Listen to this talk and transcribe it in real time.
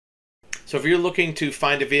So if you're looking to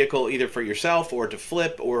find a vehicle either for yourself or to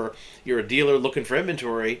flip, or you're a dealer looking for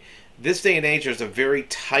inventory, this day and age there's a very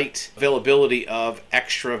tight availability of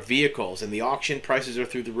extra vehicles, and the auction prices are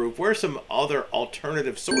through the roof. Where are some other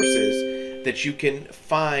alternative sources that you can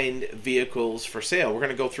find vehicles for sale? We're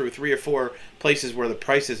going to go through 3 or 4 places where the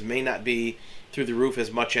prices may not be through the roof as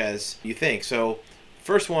much as you think. So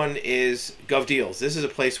first one is GovDeals. This is a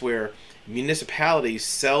place where municipalities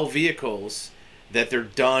sell vehicles that they're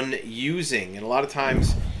done using, and a lot of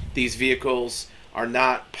times these vehicles are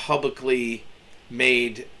not publicly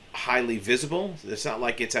made highly visible. It's not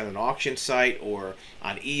like it's at an auction site or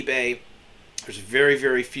on eBay. There's very,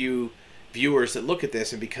 very few viewers that look at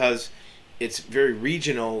this, and because it's very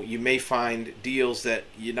regional, you may find deals that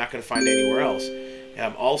you're not going to find anywhere else.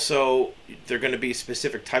 Also, they're going to be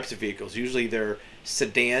specific types of vehicles. Usually they're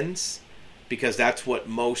sedans, because that's what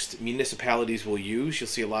most municipalities will use. You'll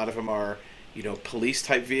see a lot of them are, police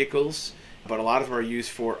type vehicles, but a lot of them are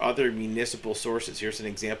used for other municipal sources. Here's an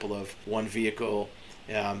example of one vehicle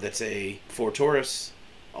that's a Ford Taurus.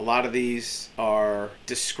 A lot of these are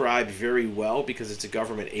described very well because it's a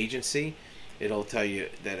government agency. It'll tell you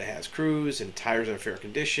that it has cruise and tires are in fair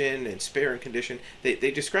condition and spare in condition.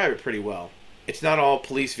 They describe it pretty well. It's not all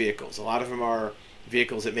police vehicles. A lot of them are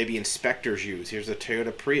vehicles that maybe inspectors use. Here's a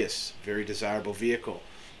Toyota Prius, very desirable vehicle.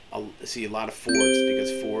 I see a lot of Fords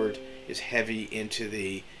because Ford is heavy into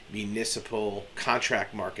the municipal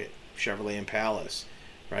contract market. Chevrolet Impalas,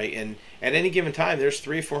 right? And at any given time, there's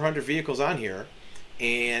 300 or 400 vehicles on here,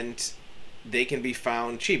 and they can be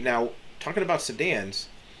found cheap. Now, talking about sedans,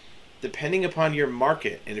 depending upon your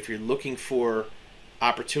market, and if you're looking for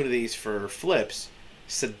opportunities for flips,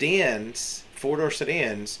 sedans, four-door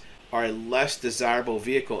sedans, are a less desirable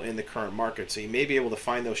vehicle in the current market. So you may be able to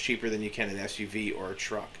find those cheaper than you can an SUV or a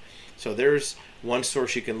truck. So there's one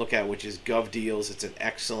source you can look at, which is GovDeals. It's an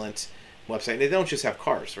excellent website. And they don't just have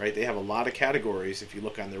cars, right? They have a lot of categories, if you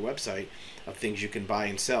look on their website, of things you can buy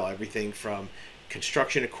and sell. Everything from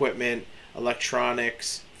construction equipment,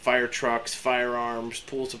 electronics, fire trucks, firearms,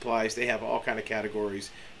 pool supplies. They have all kind of categories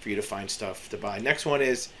for you to find stuff to buy. Next one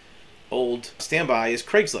is old standby is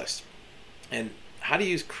Craigslist. And how do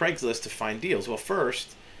you use Craigslist to find deals? Well,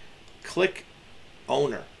 first, click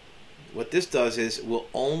owner. What this does is will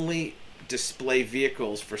only display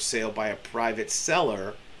vehicles for sale by a private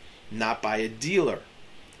seller, not by a dealer.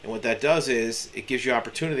 And what that does is it gives you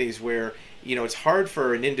opportunities where, it's hard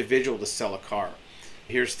for an individual to sell a car.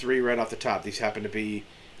 Here's 3 right off the top. These happen to be,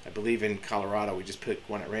 I believe, in Colorado. We just picked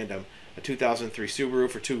one at random. A 2003 Subaru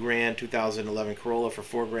for $2,000, 2011 Corolla for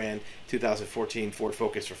 $4,000, 2014 Ford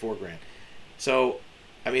Focus for $4,000. So,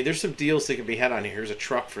 there's some deals that can be had on here. Here's a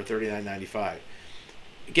truck for $39.95.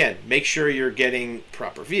 Again, make sure you're getting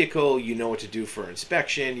proper vehicle. You know what to do for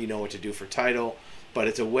inspection. You know what to do for title. But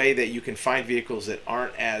it's a way that you can find vehicles that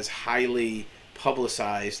aren't as highly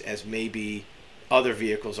publicized as maybe other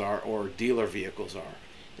vehicles are or dealer vehicles are.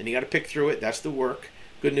 And you got to pick through it. That's the work.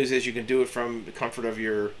 Good news is you can do it from the comfort of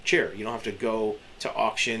your chair. You don't have to go to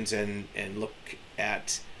auctions and look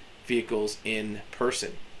at vehicles in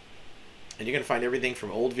person. And you're going to find everything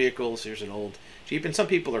from old vehicles. Here's an old Jeep. And some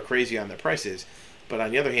people are crazy on their prices. But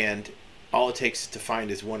on the other hand, all it takes to find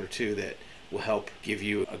is 1 or 2 that will help give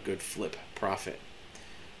you a good flip profit.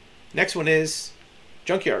 Next one is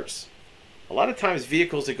junkyards. A lot of times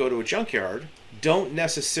vehicles that go to a junkyard don't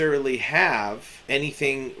necessarily have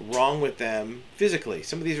anything wrong with them physically.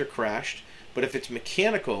 Some of these are crashed, but if it's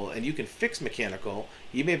mechanical and you can fix mechanical,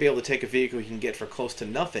 you may be able to take a vehicle you can get for close to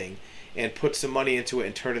nothing and put some money into it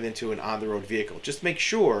and turn it into an on-the-road vehicle. Just make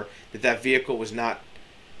sure that that vehicle was not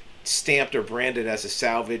stamped or branded as a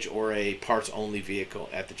salvage or a parts-only vehicle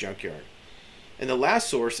at the junkyard. And the last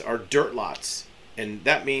source are dirt lots. And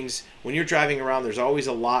that means when you're driving around, there's always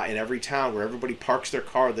a lot in every town where everybody parks their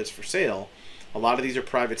car that's for sale. A lot of these are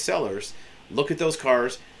private sellers. Look at those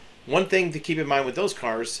cars. One thing to keep in mind with those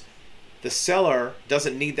cars, the seller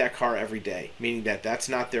doesn't need that car every day, meaning that that's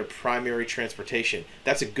not their primary transportation.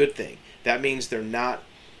 That's a good thing. That means they're not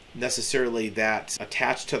necessarily that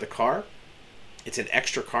attached to the car. It's an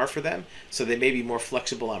extra car for them, so they may be more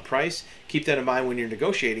flexible on price. Keep that in mind when you're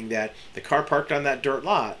negotiating, that the car parked on that dirt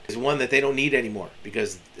lot is one that they don't need anymore,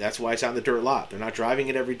 because that's why it's on the dirt lot. They're not driving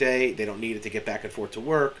it every day. They don't need it to get back and forth to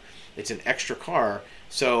work. It's an extra car,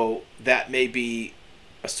 so that may be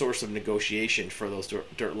a source of negotiation for those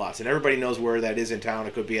dirt lots. And everybody knows where that is in town.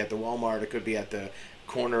 It could be at the Walmart. It could be at the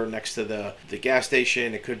corner next to the gas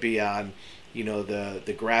station. It could be on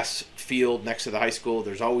the grass field next to the high school.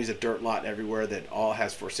 There's always a dirt lot everywhere that all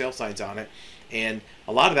has for sale signs on it. And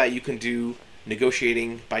a lot of that you can do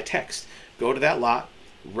negotiating by text. Go to that lot,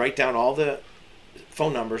 write down all the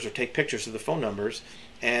phone numbers or take pictures of the phone numbers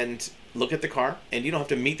and look at the car, and you don't have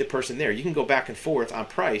to meet the person there. You can go back and forth on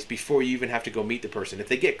price before you even have to go meet the person. If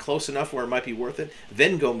they get close enough where it might be worth it,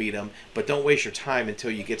 then go meet them, but don't waste your time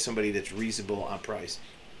until you get somebody that's reasonable on price.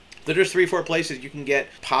 So there's 3 or 4 places you can get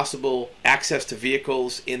possible access to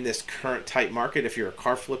vehicles in this current tight market. If you're a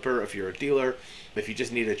car flipper, if you're a dealer, if you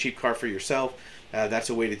just need a cheap car for yourself,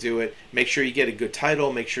 that's a way to do it. Make sure you get a good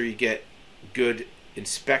title, make sure you get good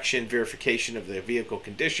inspection, verification of the vehicle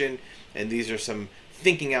condition, and these are some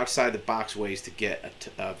thinking outside the box ways to get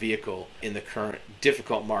a vehicle in the current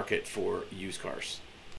difficult market for used cars.